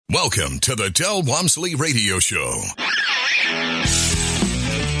Welcome to the Del Walmsley Radio Show.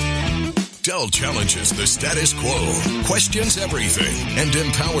 Del challenges the status quo, questions everything, and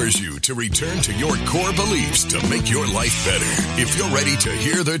empowers you to return to your core beliefs to make your life better. If you're ready to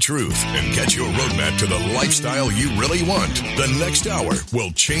hear the truth and get your roadmap to the lifestyle you really want, the next hour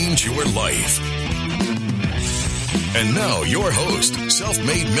will change your life. And now, your host,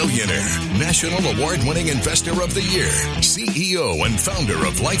 self-made millionaire, national award-winning investor of the year, CEO and founder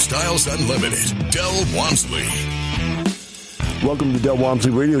of Lifestyles Unlimited, Del Walmsley. Welcome to the Del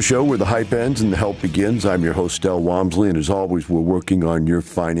Walmsley Radio Show, where the hype ends and the help begins. I'm your host, Del Walmsley, and as always, we're working on your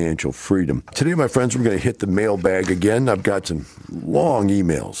financial freedom. Today, my friends, we're going to hit the mailbag again. I've got some long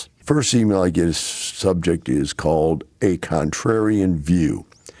emails. First email I get, is subject is called A Contrarian View.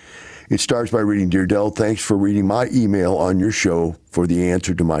 It starts by reading, Dear Del, thanks for reading my email on your show for the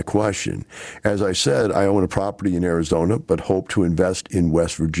answer to my question. As I said, I own a property in Arizona, but hope to invest in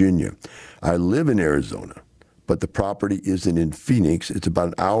West Virginia. I live in Arizona, but the property isn't in Phoenix. It's about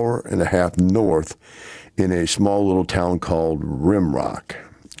an hour and a half north in a small little town called Rimrock.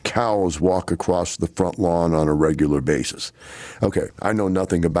 Cows walk across the front lawn on a regular basis. Okay, I know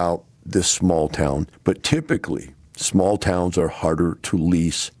nothing about this small town, but typically small towns are harder to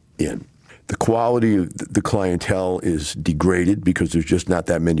lease in. The quality of the clientele is degraded because there's just not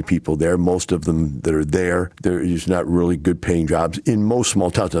that many people there. Most of them that are there is not really good paying jobs in most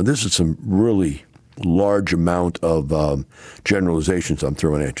small towns. Now, this is some really large amount of generalizations I'm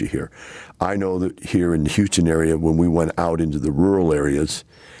throwing at you here. I know that here in the Houston area, when we went out into the rural areas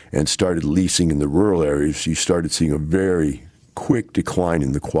and started leasing in the rural areas, you started seeing a very quick decline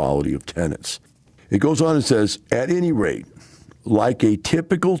in the quality of tenants. It goes on and says, at any rate, like a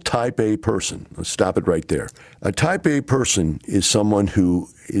typical type A person, let's stop it right there. A type A person is someone who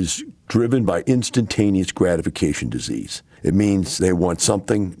is driven by instantaneous gratification disease. It means they want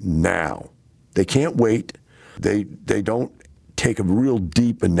something now. They can't wait. They don't take a real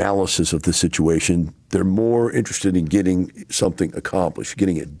deep analysis of the situation. They're more interested in getting something accomplished,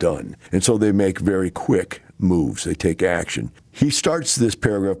 getting it done. And so they make very quick moves. They take action. He starts this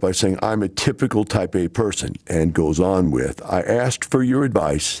paragraph by saying, I'm a typical type A person, and goes on with, I asked for your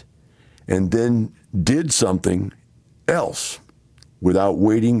advice and then did something else without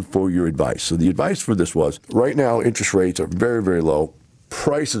waiting for your advice. So the advice for this was, right now interest rates are very, very low.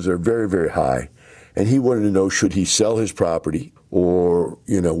 Prices are very, very high. And he wanted to know, should he sell his property or,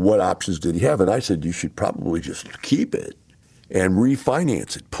 what options did he have? And I said, you should probably just keep it and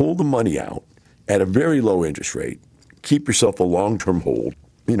refinance it. Pull the money out at a very low interest rate. Keep yourself a long-term hold,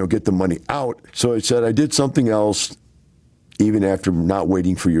 get the money out. So I said, I did something else even after not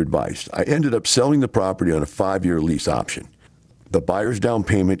waiting for your advice. I ended up selling the property on a 5-year lease option. The buyer's down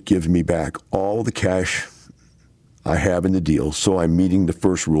payment gives me back all the cash I have in the deal, so I'm meeting the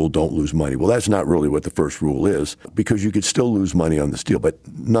first rule, don't lose money. Well, that's not really what the first rule is, because you could still lose money on this deal. But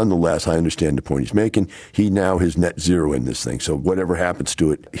nonetheless, I understand the point he's making. He now has net zero in this thing, so whatever happens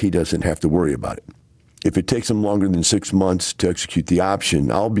to it, he doesn't have to worry about it. If it takes him longer than 6 months to execute the option,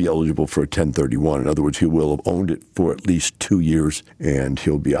 I'll be eligible for a 1031. In other words, he will have owned it for at least 2 years, and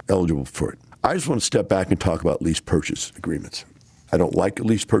he'll be eligible for it. I just want to step back and talk about lease purchase agreements. I don't like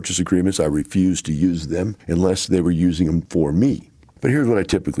lease purchase agreements. I refuse to use them unless they were using them for me. But here's what I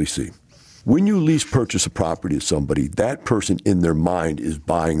typically see. When you lease purchase a property to somebody, that person in their mind is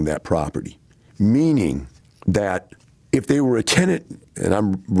buying that property. Meaning that if they were a tenant and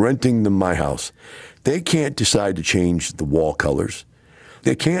I'm renting them my house, they can't decide to change the wall colors.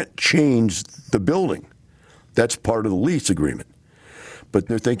 They can't change the building. That's part of the lease agreement. But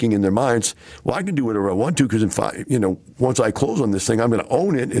they're thinking in their minds, well, I can do whatever I want to because once I close on this thing, I'm going to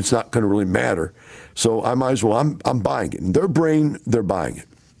own it. It's not going to really matter. So I might as well, I'm buying it. In their brain, they're buying it.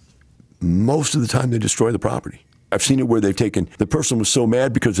 Most of the time, they destroy the property. I've seen it where they've taken, the person was so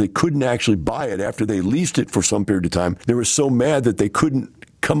mad because they couldn't actually buy it after they leased it for some period of time. They were so mad that they couldn't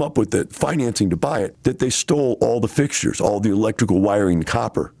come up with the financing to buy it that they stole all the fixtures, all the electrical wiring, the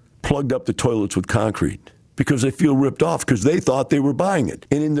copper, plugged up the toilets with concrete, because they feel ripped off because they thought they were buying it.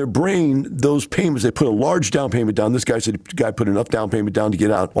 And in their brain, those payments, they put a large down payment down. This guy said the guy put enough down payment down to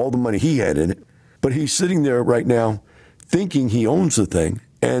get out all the money he had in it. But he's sitting there right now thinking he owns the thing.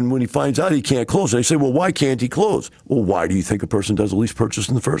 And when he finds out he can't close, they say, well, why can't he close? Well, why do you think a person does a lease purchase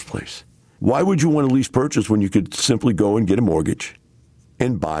in the first place? Why would you want a lease purchase when you could simply go and get a mortgage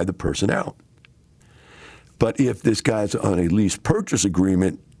and buy the person out? But if this guy's on a lease purchase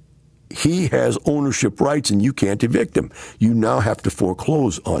agreement, he has ownership rights and you can't evict him. You now have to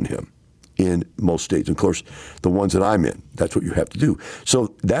foreclose on him. in most states. Of course, the ones that I'm in, that's what you have to do.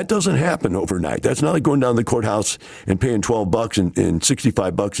 So that doesn't happen overnight. That's not like going down to the courthouse and paying $12 and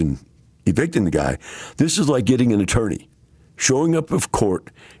 $65 and evicting the guy. This is like getting an attorney, showing up at court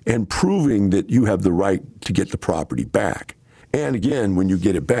and proving that you have the right to get the property back. And again, when you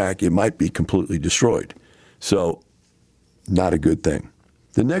get it back, it might be completely destroyed. So not a good thing.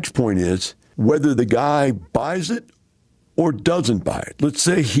 The next point is whether the guy buys it or doesn't buy it. Let's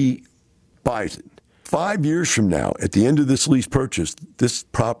say he buys it. 5 years from now, at the end of this lease purchase, this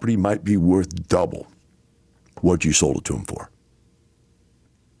property might be worth double what you sold it to him for.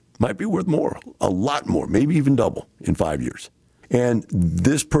 Might be worth more, a lot more, maybe even double in 5 years. And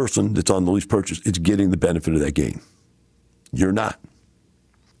this person that's on the lease purchase is getting the benefit of that gain. You're not.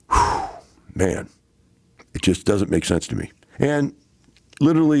 Whew, man, it just doesn't make sense to me. And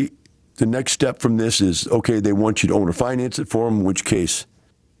literally, the next step from this is, okay, they want you to owner finance it for them, in which case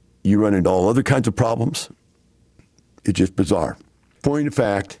you run into all other kinds of problems. It's just bizarre. Point of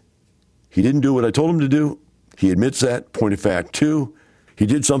fact, he didn't do what I told him to do. He admits that. Point of fact, two, he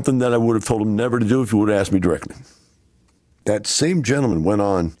did something that I would have told him never to do if he would have asked me directly. That same gentleman went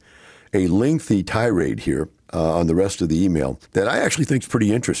on a lengthy tirade here on the rest of the email that I actually think is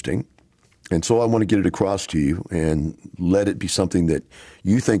pretty interesting. And so I want to get it across to you and let it be something that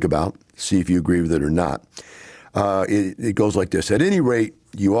you think about, see if you agree with it or not. It goes like this. At any rate,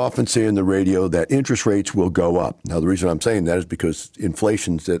 you often say on the radio that interest rates will go up. Now, the reason I'm saying that is because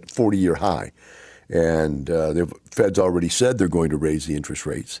inflation's at 40-year high. And the Fed's already said they're going to raise the interest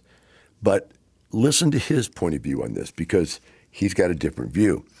rates. But listen to his point of view on this, because he's got a different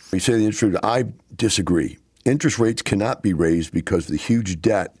view. You say the interest rate, I disagree. Interest rates cannot be raised because of the huge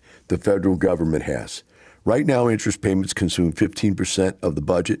debt the federal government has. Right now, interest payments consume 15% of the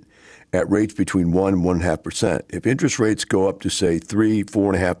budget at rates between 1 and 1.5%. If interest rates go up to, say, 3,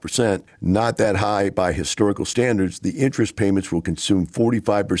 4.5%, not that high by historical standards, the interest payments will consume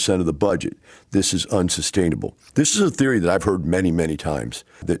 45% of the budget. This is unsustainable. This is a theory that I've heard many, many times,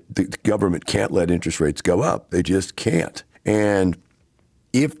 that the government can't let interest rates go up. They just can't. And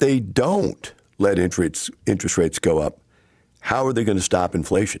if they don't let interest rates go up, how are they going to stop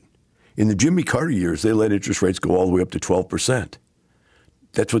inflation? In the Jimmy Carter years, they let interest rates go all the way up to 12%.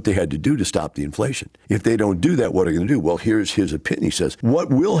 That's what they had to do to stop the inflation. If they don't do that, what are they going to do? Well, here's his opinion. He says, what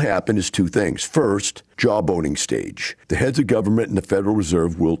will happen is two things. First, jawboning stage. The heads of government and the Federal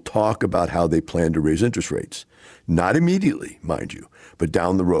Reserve will talk about how they plan to raise interest rates. Not immediately, mind you, but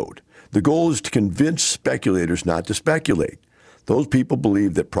down the road. The goal is to convince speculators not to speculate. Those people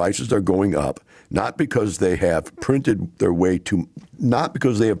believe that prices are going up, not because they have printed way too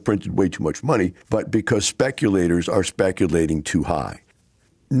much money, but because speculators are speculating too high.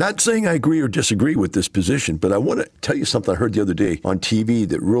 Not saying I agree or disagree with this position, but I want to tell you something I heard the other day on TV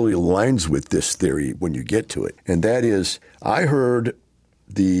that really aligns with this theory when you get to it. And that is, I heard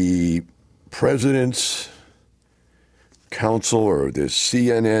the president's counsel or the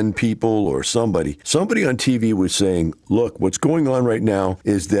CNN people or somebody on TV was saying, look, what's going on right now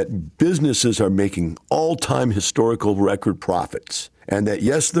is that businesses are making all-time historical record profits. And that,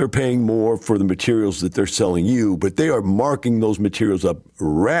 yes, they're paying more for the materials that they're selling you, but they are marking those materials up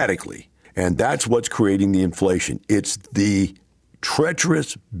radically. And that's what's creating the inflation. It's the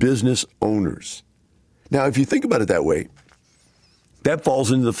treacherous business owners. Now, if you think about it that way, that falls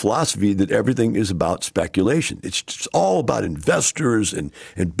into the philosophy that everything is about speculation. It's just all about investors and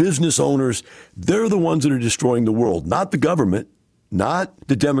business owners. They're the ones that are destroying the world, not the government, not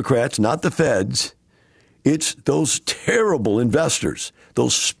the Democrats, not the feds. It's those terrible investors,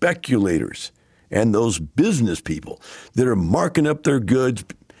 those speculators, and those business people that are marking up their goods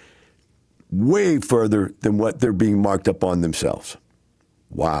way further than what they're being marked up on themselves.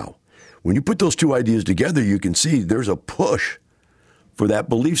 Wow. When you put those two ideas together, you can see there's a push for that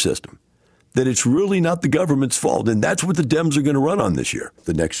belief system, that it's really not the government's fault. And that's what the Dems are going to run on this year,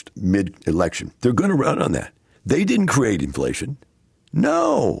 the next mid-election. They're going to run on that. They didn't create inflation.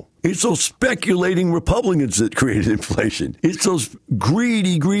 No, it's those speculating Republicans that created inflation. It's those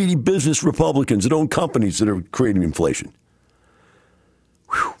greedy business Republicans that own companies that are creating inflation.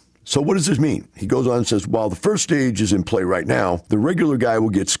 Whew. So what does this mean? He goes on and says, while the first stage is in play right now, the regular guy will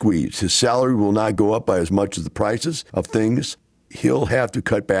get squeezed. His salary will not go up by as much as the prices of things. He'll have to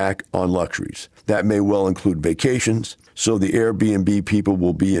cut back on luxuries. That may well include vacations. So the Airbnb people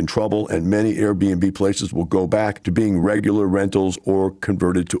will be in trouble, and many Airbnb places will go back to being regular rentals or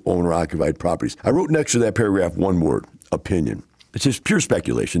converted to owner-occupied properties. I wrote next to that paragraph one word, opinion. It's just pure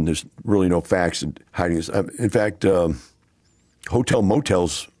speculation. There's really no facts in hiding this. In fact, hotel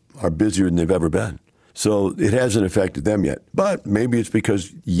motels are busier than they've ever been. So it hasn't affected them yet. But maybe it's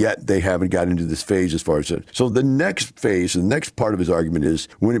because yet they haven't got into this phase as far as that. So the next phase, the next part of his argument is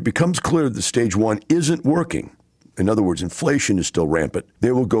when it becomes clear that stage 1 isn't working, in other words, inflation is still rampant,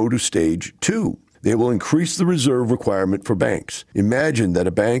 they will go to stage 2. They will increase the reserve requirement for banks. Imagine that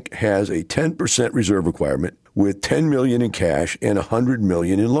a bank has a 10% reserve requirement with $10 million in cash and $100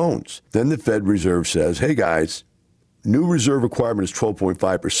 million in loans. Then the Fed Reserve says, hey guys, new reserve requirement is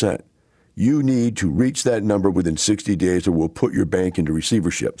 12.5%. You need to reach that number within 60 days or we'll put your bank into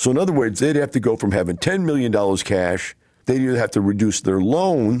receivership. So in other words, they'd have to go from having $10 million cash, they'd either have to reduce their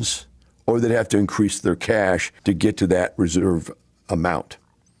loans or they'd have to increase their cash to get to that reserve amount.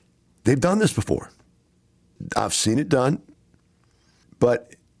 They've done this before. I've seen it done,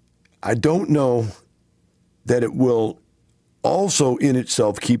 but I don't know that it will also in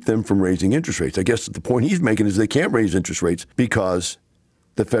itself keep them from raising interest rates. I guess the point he's making is they can't raise interest rates because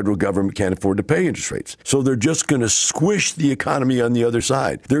the federal government can't afford to pay interest rates. So they're just going to squish the economy on the other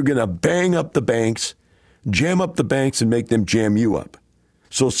side. They're going to bang up the banks, jam up the banks, and make them jam you up.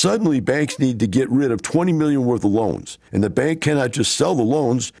 So suddenly banks need to get rid of $20 million worth of loans. And the bank cannot just sell the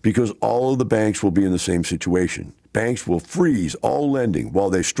loans because all of the banks will be in the same situation. Banks will freeze all lending while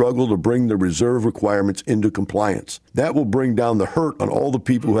they struggle to bring the reserve requirements into compliance. That will bring down the hurt on all the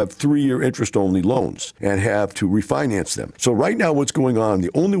people who have 3-year interest-only loans and have to refinance them. So right now what's going on,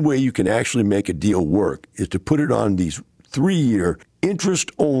 the only way you can actually make a deal work is to put it on these 3-year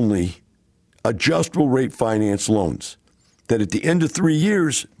interest-only adjustable rate finance loans. That at the end of 3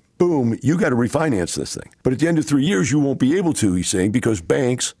 years, boom, you got to refinance this thing. But at the end of 3 years, you won't be able to, he's saying, because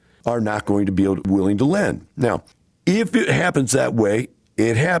banks are not going to be willing to lend. Now, if it happens that way,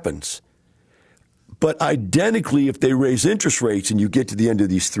 it happens. But identically, if they raise interest rates and you get to the end of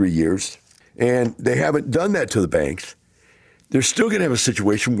these 3 years, and they haven't done that to the banks, they're still going to have a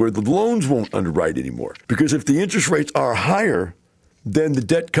situation where the loans won't underwrite anymore. Because if the interest rates are higher, then the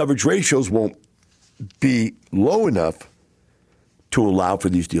debt coverage ratios won't be low enough to allow for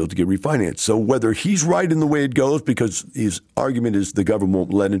these deals to get refinanced. So whether he's right in the way it goes, because his argument is the government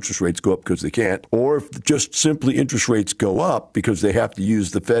won't let interest rates go up because they can't, or if just simply interest rates go up because they have to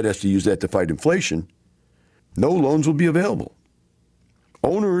use, the Fed has to use that to fight inflation, no loans will be available.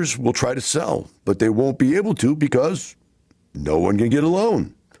 Owners will try to sell, but they won't be able to because no one can get a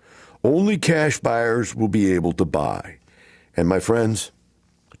loan. Only cash buyers will be able to buy. And my friends,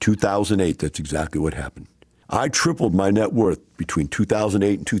 2008, that's exactly what happened. I tripled my net worth between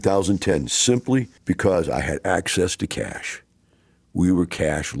 2008 and 2010 simply because I had access to cash. We were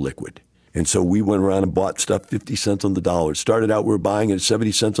cash liquid. And so we went around and bought stuff 50 cents on the dollar. It started out we were buying at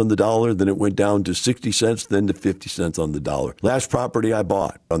 70 cents on the dollar, then it went down to 60 cents, then to 50 cents on the dollar. Last property I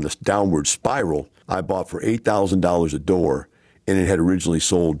bought on this downward spiral, I bought for $8,000 a door, and it had originally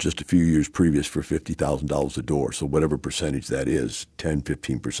sold just a few years previous for $50,000 a door. So whatever percentage that is, 10,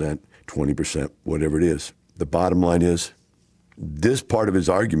 15%, 20%, whatever it is. The bottom line is, this part of his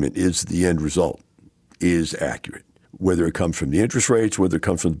argument is the end result, is accurate. Whether it comes from the interest rates, whether it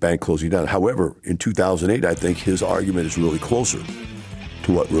comes from the bank closing down. However, in 2008, I think his argument is really closer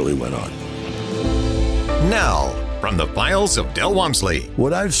to what really went on. Now, from the files of Del Walmsley.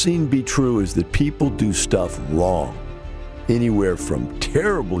 What I've seen be true is that people do stuff wrong, anywhere from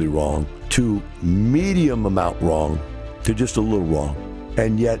terribly wrong to medium amount wrong to just a little wrong.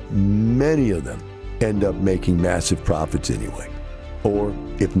 And yet many of them end up making massive profits anyway. Or,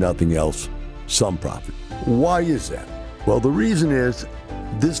 if nothing else, some profit. Why is that? Well, the reason is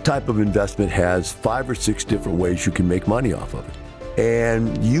this type of investment has 5 or 6 different ways you can make money off of it.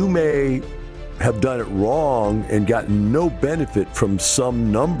 And you may have done it wrong and gotten no benefit from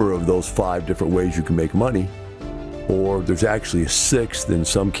some number of those 5 different ways you can make money. Or there's actually a 6th in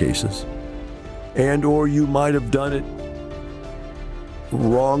some cases. And or you might have done it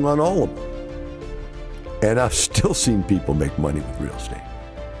wrong on all of them. And I've still seen people make money with real estate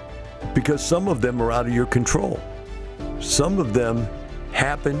because some of them are out of your control. Some of them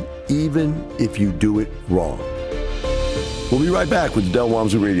happen even if you do it wrong. We'll be right back with the Del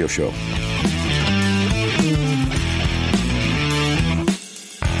Walmsley Radio Show.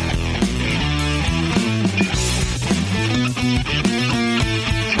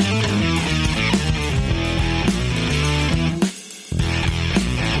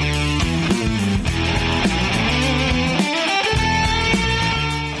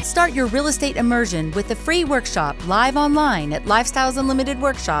 Start your real estate immersion with the free workshop live online at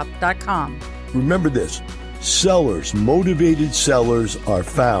lifestylesunlimitedworkshop.com. Remember this, sellers, motivated sellers are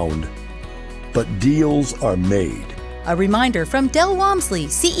found, but deals are made. A reminder from Del Walmsley,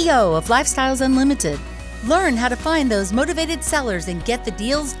 CEO of Lifestyles Unlimited. Learn how to find those motivated sellers and get the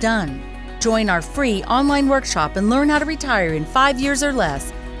deals done. Join our free online workshop and learn how to retire in 5 years or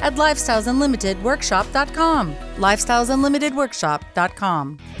less at lifestylesunlimitedworkshop.com.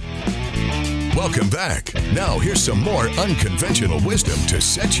 lifestylesunlimitedworkshop.com. Welcome back. Now here's some more unconventional wisdom to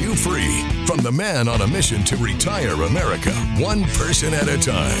set you free from the man on a mission to retire America, one person at a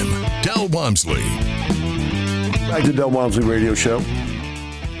time, Del Walmsley. Back to Del Walmsley Radio Show.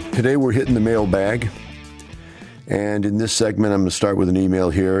 Today we're hitting the mailbag. And in this segment, I'm going to start with an email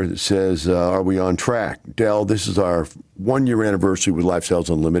here that says, are we on track? Del, this is our 1-year anniversary with Lifestyles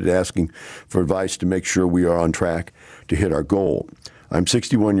Unlimited, asking for advice to make sure we are on track to hit our goal. I'm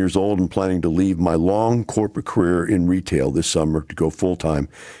 61 years old and planning to leave my long corporate career in retail this summer to go full-time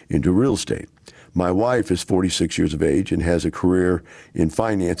into real estate. My wife is 46 years of age and has a career in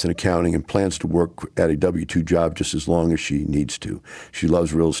finance and accounting and plans to work at a W-2 job just as long as she needs to. She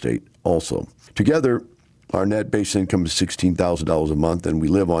loves real estate also. Together, our net base income is $16,000 a month, and we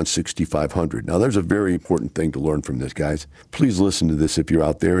live on $6,500. Now, there's a very important thing to learn from this, guys. Please listen to this if you're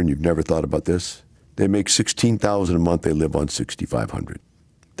out there and you've never thought about this. They make $16,000 a month. They live on $6,500.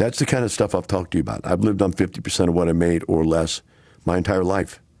 That's the kind of stuff I've talked to you about. I've lived on 50% of what I made or less my entire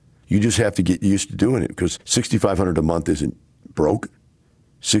life. You just have to get used to doing it because $6,500 a month isn't broke.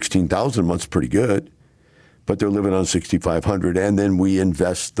 $16,000 a month is pretty good, but they're living on $6,500, and then we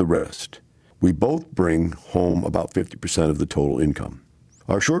invest the rest. We both bring home about 50% of the total income.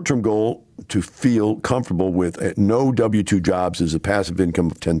 Our short-term goal to feel comfortable with no W-2 jobs is a passive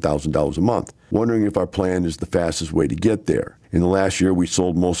income of $10,000 a month. Wondering if our plan is the fastest way to get there. In the last year, we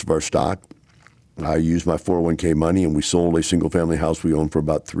sold most of our stock. I used my 401k money, and we sold a single-family house we owned for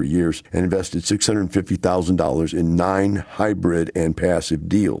about 3 years and invested $650,000 in 9 hybrid and passive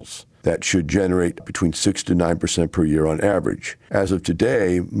deals. That should generate between 6 to 9% per year on average. As of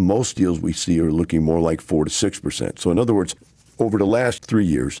today, most deals we see are looking more like 4 to 6%. So in other words, over the last 3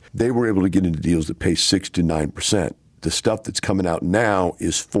 years, they were able to get into deals that pay 6 to 9%. The stuff that's coming out now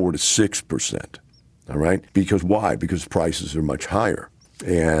is 4 to 6%. All right? Because why? Because prices are much higher.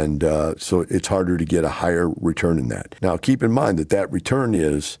 And so it's harder to get a higher return in that. Now, keep in mind that that return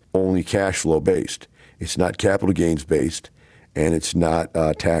is only cash flow based. It's not capital gains based. And it's not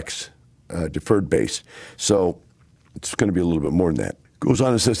tax deferred based. So it's going to be a little bit more than that. Goes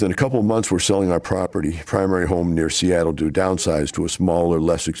on and says that in a couple of months, we're selling our primary home near Seattle to downsize to a smaller,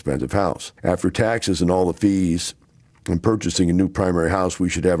 less expensive house. After taxes and all the fees and purchasing a new primary house, we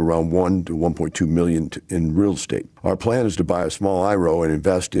should have around $1 to $1.2 million in real estate. Our plan is to buy a small IRO and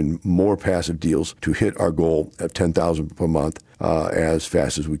invest in more passive deals to hit our goal of $10,000 per month as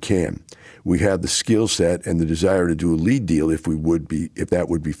fast as we can. We have the skill set and the desire to do a lead deal if that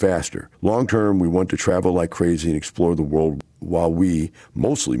would be faster. Long term, we want to travel like crazy and explore the world while we,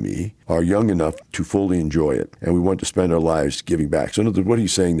 mostly me, are young enough to fully enjoy it. And we want to spend our lives giving back. So in other words, what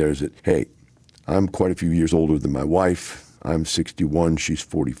he's saying there is that, hey, I'm quite a few years older than my wife. I'm 61, she's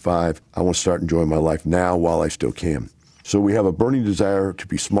 45. I want to start enjoying my life now while I still can. So we have a burning desire to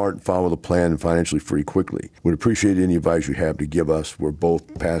be smart and follow the plan and financially free quickly. Would appreciate any advice you have to give us. We're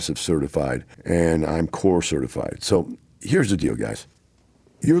both passive certified, and I'm core certified. So here's the deal, guys.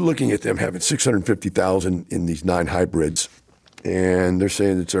 You're looking at them having $650,000 in these 9 hybrids, and they're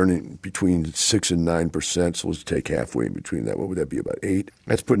saying it's earning between 6 and 9%. So let's take halfway in between that. What would that be, about 8?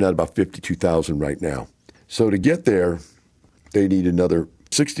 That's putting out about $52,000 right now. So to get there, they need another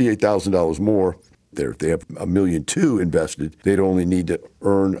 $68,000 more. If they have $1.2 million invested, they'd only need to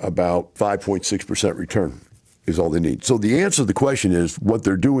earn about 5.6% return is all they need. So the answer to the question is what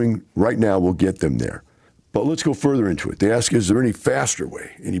they're doing right now will get them there. But let's go further into it. They ask, is there any faster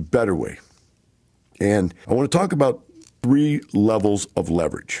way, any better way? And I want to talk about 3 levels of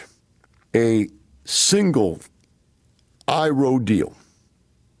leverage. A single IRO deal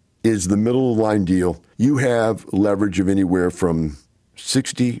is the middle of the line deal. You have leverage of anywhere from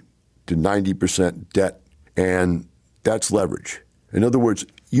 60 to 90% debt, and that's leverage. In other words,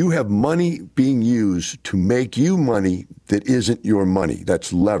 you have money being used to make you money that isn't your money.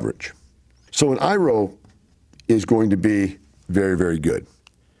 That's leverage. So an IRO is going to be very, very good.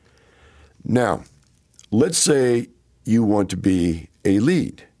 Now, let's say you want to be a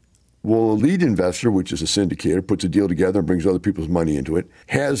lead. Well, a lead investor, which is a syndicator, puts a deal together and brings other people's money into it,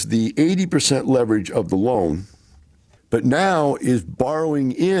 has the 80% leverage of the loan, but now is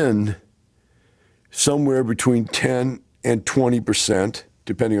borrowing in somewhere between 10 and 20%,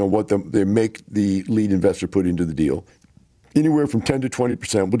 depending on what they make the lead investor put into the deal. Anywhere from 10 to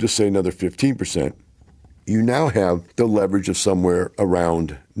 20%, we'll just say another 15%. You now have the leverage of somewhere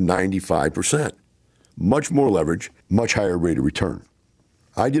around 95%. Much more leverage, much higher rate of return.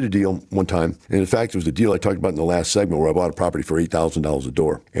 I did a deal one time, and in fact, it was a deal I talked about in the last segment where I bought a property for $8,000 a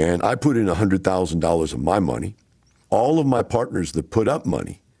door. And I put in $100,000 of my money. All of my partners that put up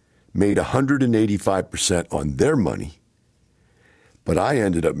money made 185% on their money, but I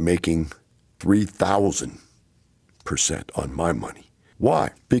ended up making 3,000% on my money.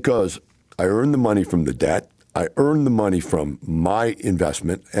 Why? Because I earned the money from the debt, I earned the money from my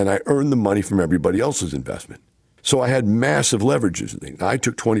investment, and I earned the money from everybody else's investment. So I had massive leverages. I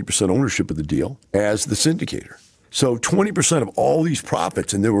took 20% ownership of the deal as the syndicator. So 20% of all these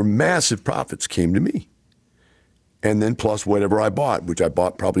profits, and there were massive profits, came to me. And then plus whatever I bought, which I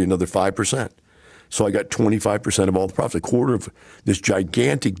bought probably another 5%. So I got 25% of all the profits. A quarter of this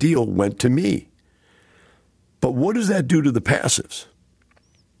gigantic deal went to me. But what does that do to the passives?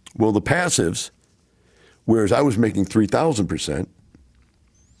 Well, the passives, whereas I was making 3,000%,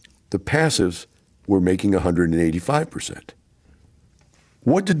 the passives were making 185%.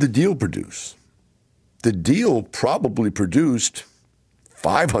 What did the deal produce? The deal probably produced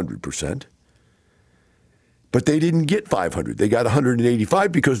 500%, but they didn't get 500. They got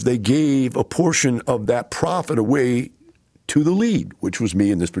 185 because they gave a portion of that profit away to the lead, which was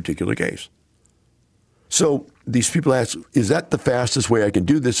me in this particular case. So these people ask, is that the fastest way I can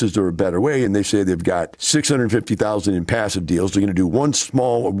do this? Is there a better way? And they say they've got $650,000 in passive deals. They're going to do one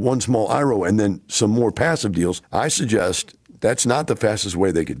small IRO and then some more passive deals. I suggest that's not the fastest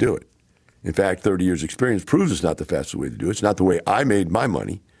way they could do it. In fact, 30 years experience proves it's not the fastest way to do it. It's not the way I made my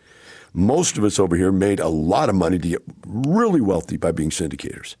money. Most of us over here made a lot of money to get really wealthy by being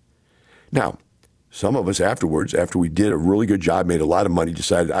syndicators. Now, some of us afterwards, after we did a really good job, made a lot of money,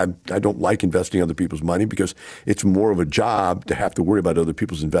 decided I don't like investing other people's money because it's more of a job to have to worry about other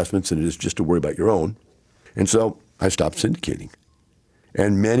people's investments than it is just to worry about your own. And so I stopped syndicating.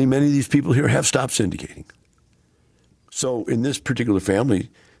 And many, many of these people here have stopped syndicating. So in this particular family,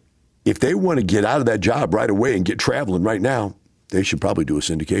 if they want to get out of that job right away and get traveling right now, they should probably do a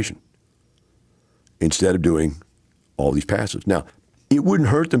syndication instead of doing all these passives. Now, it wouldn't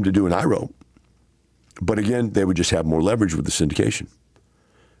hurt them to do an IRO. But again, they would just have more leverage with the syndication.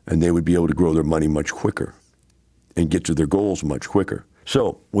 And they would be able to grow their money much quicker and get to their goals much quicker.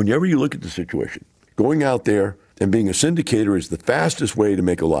 So whenever you look at the situation, going out there and being a syndicator is the fastest way to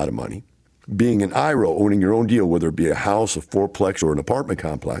make a lot of money. Being an IRO, owning your own deal, whether it be a house, a fourplex, or an apartment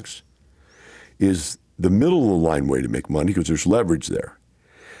complex, is the middle of the line way to make money because there's leverage there.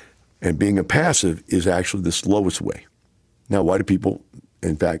 And being a passive is actually the slowest way. Now, why do people,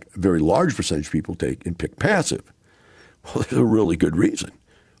 in fact, a very large percentage of people take and pick passive? Well, there's a really good reason.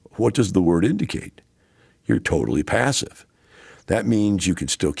 What does the word indicate? You're totally passive. That means you can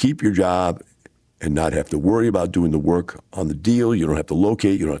still keep your job and not have to worry about doing the work on the deal. You don't have to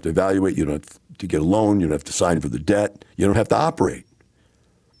locate. You don't have to evaluate. You don't have to get a loan. You don't have to sign for the debt. You don't have to operate.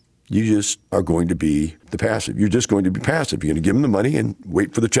 You just are going to be the passive. You're just going to be passive. You're going to give them the money and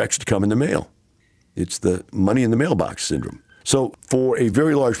wait for the checks to come in the mail. It's the money in the mailbox syndrome. So for a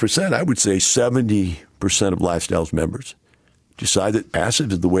very large percent, I would say 70% of Lifestyles members decide that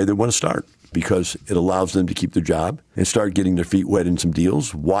passive is the way they want to start because it allows them to keep their job and start getting their feet wet in some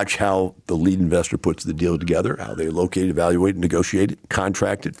deals, watch how the lead investor puts the deal together, how they locate, evaluate, negotiate it,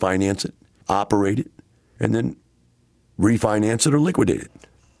 contract it, finance it, operate it, and then refinance it or liquidate it.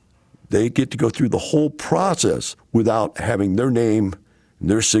 They get to go through the whole process without having their name and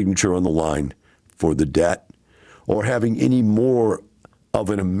their signature on the line for the debt or having any more of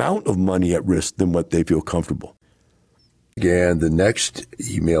an amount of money at risk than what they feel comfortable. And the next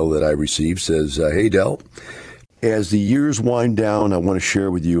email that I received says, hey, Del, as the years wind down, I want to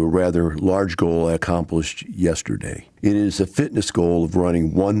share with you a rather large goal I accomplished yesterday. It is a fitness goal of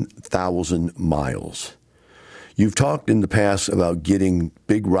running 1,000 miles. You've talked in the past about getting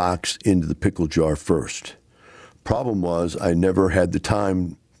big rocks into the pickle jar first. Problem was I never had the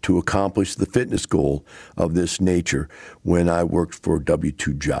time to accomplish the fitness goal of this nature when I worked for a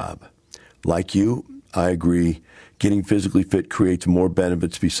W-2 job. Like you, I agree, getting physically fit creates more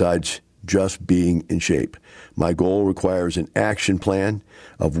benefits besides just being in shape. My goal requires an action plan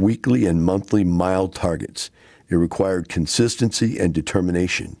of weekly and monthly mile targets. It required consistency and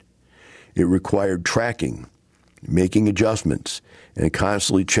determination. It required tracking, making adjustments, and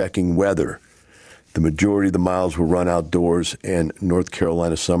constantly checking weather. The majority of the miles were run outdoors, and North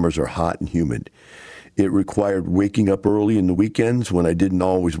Carolina summers are hot and humid. It required waking up early in the weekends when I didn't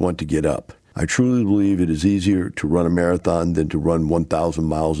always want to get up. I truly believe it is easier to run a marathon than to run 1,000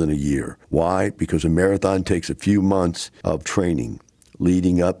 miles in a year. Why? Because a marathon takes a few months of training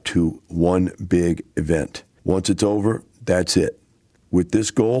leading up to one big event. Once it's over, that's it. With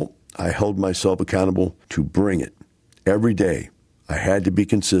this goal, I held myself accountable to bring it. Every day, I had to be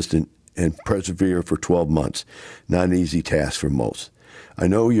consistent and persevere for 12 months. Not an easy task for most. I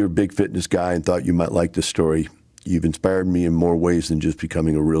know you're a big fitness guy and thought you might like this story. You've inspired me in more ways than just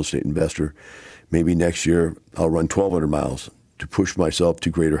becoming a real estate investor. Maybe next year I'll run 1,200 miles to push myself to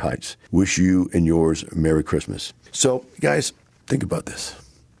greater heights. Wish you and yours a Merry Christmas. So, guys, think about this.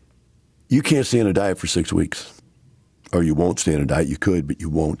 You can't stay on a diet for 6 weeks. Or you won't stay on a diet. You could, but you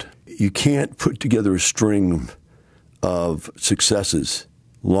won't. You can't put together a string of successes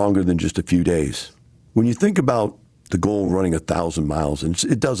longer than just a few days. When you think about the goal of running 1,000 miles, and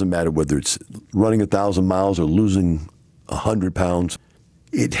it doesn't matter whether it's running 1,000 miles or losing 100 pounds,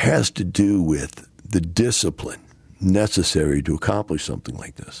 it has to do with the discipline necessary to accomplish something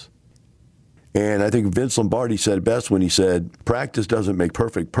like this. And I think Vince Lombardi said it best when he said, practice doesn't make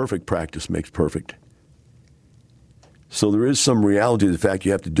perfect, perfect practice makes perfect. So there is some reality to the fact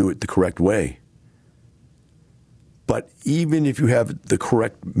you have to do it the correct way. But even if you have the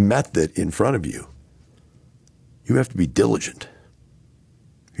correct method in front of you, you have to be diligent.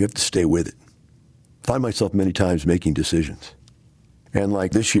 You have to stay with it. I find myself many times making decisions. And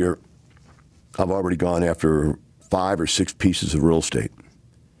like this year, I've already gone after 5 or 6 pieces of real estate.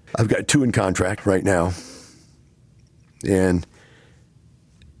 I've got 2 in contract right now. And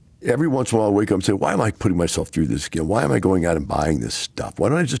every once in a while I wake up and say, why am I putting myself through this again? Why am I going out and buying this stuff? Why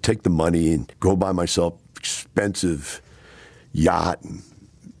don't I just take the money and go buy myself expensive yacht and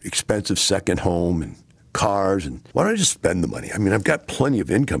expensive second home and cars? And why don't I just spend the money? I mean, I've got plenty of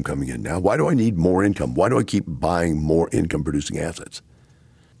income coming in now. Why do I need more income? Why do I keep buying more income producing assets?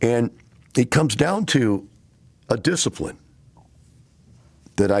 And it comes down to a discipline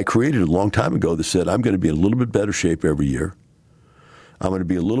that I created a long time ago that said I'm going to be in a little bit better shape every year. I'm going to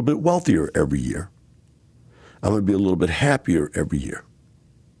be a little bit wealthier every year. I'm going to be a little bit happier every year.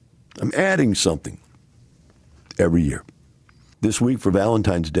 I'm adding something every year. This week for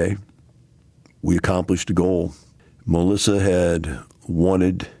Valentine's Day, we accomplished a goal. Melissa had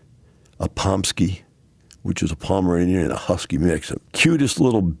wanted a Pomsky, which is a Pomeranian and a Husky mix. The cutest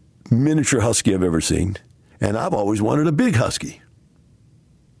little miniature Husky I've ever seen. And I've always wanted a big Husky.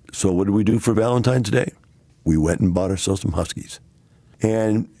 So what did we do for Valentine's Day? We went and bought ourselves some Huskies.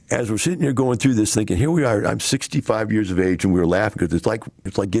 And as we're sitting here going through this thinking, here we are, I'm 65 years of age, and we were laughing because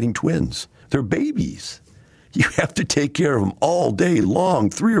it's like getting twins. They're babies. You have to take care of them all day long,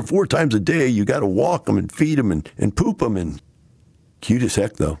 3 or 4 times a day. You got to walk them and feed them and poop them. And cute as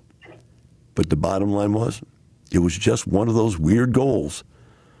heck, though. But the bottom line was, it was just one of those weird goals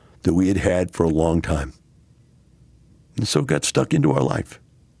that we had had for a long time. And so it got stuck into our life.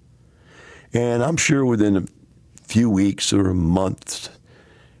 And I'm sure within a few weeks or a month,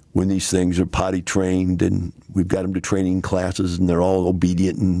 when these things are potty trained and we've got them to training classes and they're all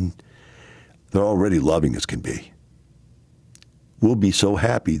obedient and they're already loving as can be, we'll be so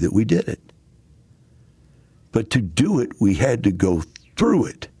happy that we did it. But to do it, we had to go through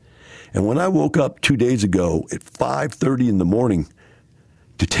it. And when I woke up 2 days ago at 5:30 in the morning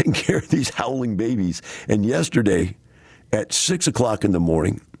to take care of these howling babies, and yesterday at 6 o'clock in the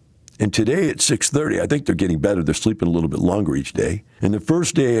morning, and today at 6:30, I think they're getting better. They're sleeping a little bit longer each day. And the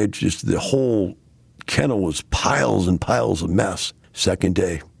first day, the whole kennel was piles and piles of mess. Second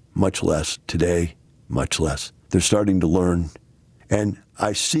day, much less. Today, much less. They're starting to learn. And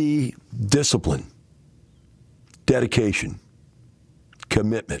I see discipline, dedication,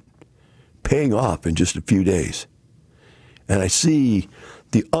 commitment paying off in just a few days. And I see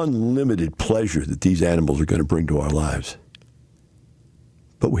the unlimited pleasure that these animals are going to bring to our lives.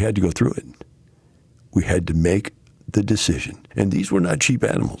 But we had to go through it. We had to make the decision. And these were not cheap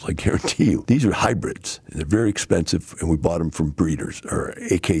animals, I guarantee you. These are hybrids. They're very expensive, and we bought them from breeders, or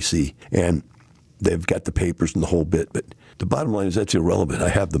AKC. And they've got the papers and the whole bit. But the bottom line is that's irrelevant. I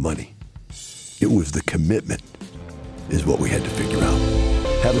have the money. It was the commitment is what we had to figure out.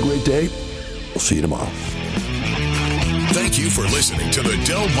 Have a great day. We'll see you tomorrow. Thank you for listening to the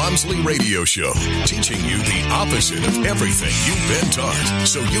Del Walmsley Radio Show, teaching you the opposite of everything you've been taught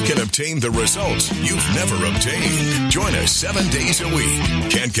so you can obtain the results you've never obtained. Join us 7 days a week.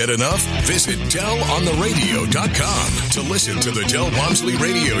 Can't get enough? Visit DelOnTheRadio.com to listen to the Del Walmsley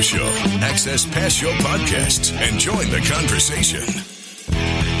Radio Show, access past show podcasts, and join the conversation.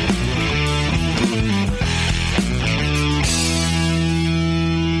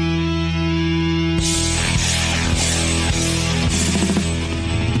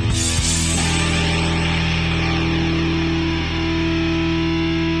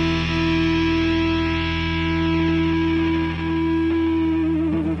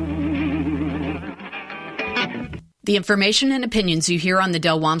 The information and opinions you hear on the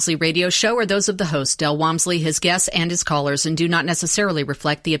Del Walmsley Radio Show are those of the host, Del Walmsley, his guests, and his callers, and do not necessarily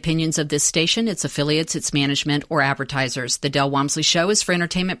reflect the opinions of this station, its affiliates, its management, or advertisers. The Del Walmsley Show is for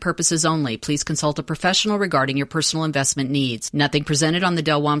entertainment purposes only. Please consult a professional regarding your personal investment needs. Nothing presented on the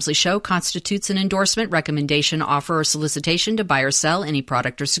Del Walmsley Show constitutes an endorsement, recommendation, offer, or solicitation to buy or sell any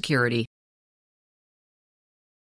product or security.